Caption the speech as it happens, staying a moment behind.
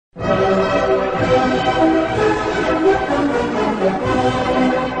Do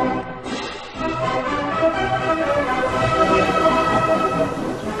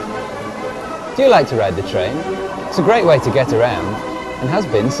you like to ride the train? It's a great way to get around and has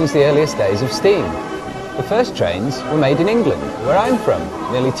been since the earliest days of steam. The first trains were made in England, where I'm from,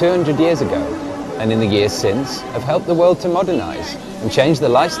 nearly 200 years ago, and in the years since have helped the world to modernise and change the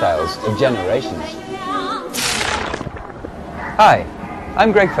lifestyles of generations. Hi,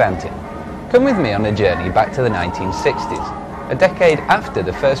 I'm Greg Fountain. Come with me on a journey back to the 1960s, a decade after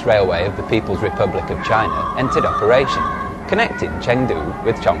the first railway of the People's Republic of China entered operation, connecting Chengdu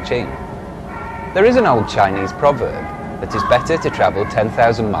with Chongqing. There is an old Chinese proverb that it's better to travel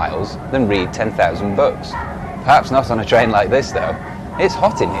 10,000 miles than read 10,000 books. Perhaps not on a train like this though. It's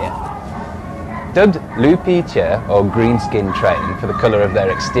hot in here. Dubbed Lu Pi Che, or green skin train, for the colour of their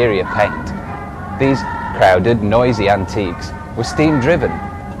exterior paint, these crowded, noisy antiques were steam driven,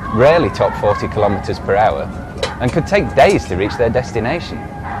 rarely top 40 kilometres per hour, and could take days to reach their destination.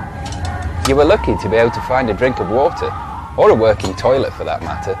 You were lucky to be able to find a drink of water, or a working toilet for that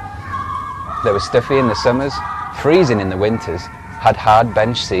matter. They were stuffy in the summers, freezing in the winters, had hard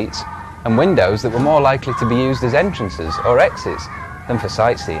bench seats, and windows that were more likely to be used as entrances or exits than for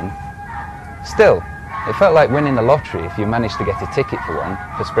sightseeing. Still, it felt like winning the lottery if you managed to get a ticket for one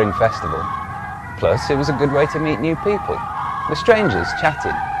for Spring Festival. Plus, it was a good way to meet new people, with strangers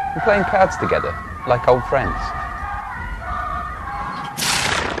chatting and playing cards together like old friends.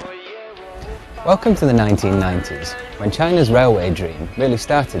 Welcome to the 1990s, when China's railway dream really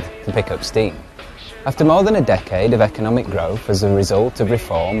started to pick up steam. After more than a decade of economic growth as a result of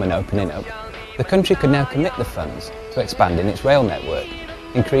reform and opening up, the country could now commit the funds to expanding its rail network,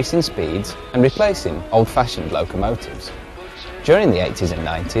 increasing speeds and replacing old-fashioned locomotives. During the 80s and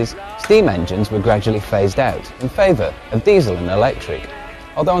 90s, steam engines were gradually phased out in favour of diesel and electric,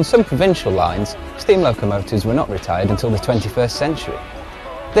 although on some provincial lines, steam locomotives were not retired until the 21st century.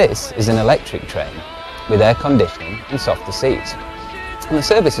 This is an electric train, with air conditioning and softer seats. And the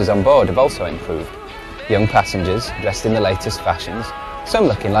services on board have also improved. Young passengers, dressed in the latest fashions, some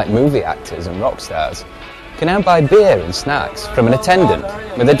looking like movie actors and rock stars, can now buy beer and snacks from an attendant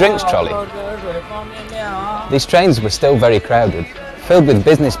with a drinks trolley. These trains were still very crowded, filled with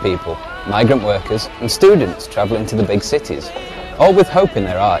business people, migrant workers and students travelling to the big cities, all with hope in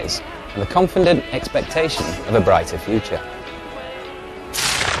their eyes and the confident expectation of a brighter future.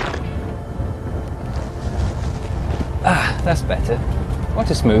 Ah, that's better. What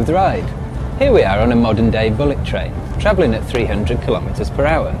a smooth ride. Here we are on a modern-day bullet train, travelling at 300 kilometres per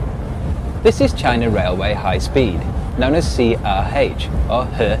hour. This is China Railway High Speed, known as CRH, or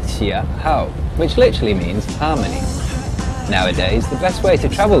He Xia Hao, which literally means harmony. Nowadays, the best way to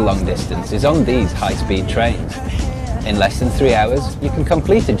travel long distance is on these high-speed trains. In less than 3 hours, you can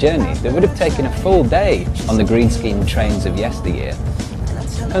complete a journey that would have taken a full day on the green-skin trains of yesteryear.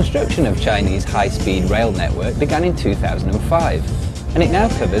 Construction of Chinese high-speed rail network began in 2005, and it now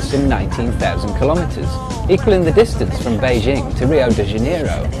covers some 19,000 kilometres, equaling the distance from Beijing to Rio de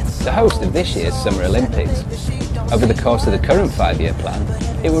Janeiro, the host of this year's Summer Olympics. Over the course of the current 5-year plan,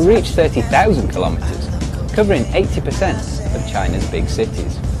 it will reach 30,000 kilometres, covering 80% of China's big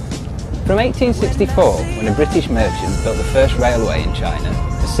cities. From 1864, when a British merchant built the first railway in China,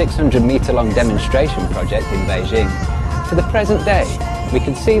 a 600-metre-long demonstration project in Beijing, to the present day, we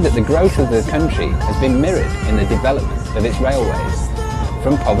can see that the growth of the country has been mirrored in the development of its railways.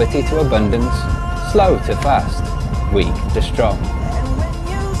 From poverty to abundance, slow to fast, weak to strong.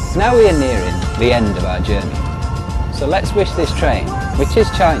 Now we are nearing the end of our journey. So let's wish this train, which is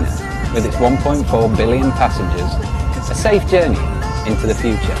China, with its 1.4 billion passengers, a safe journey into the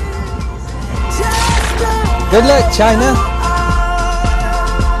future. Good luck, China!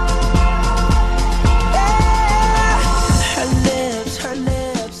 Her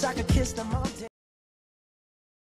lips, I could kiss them all.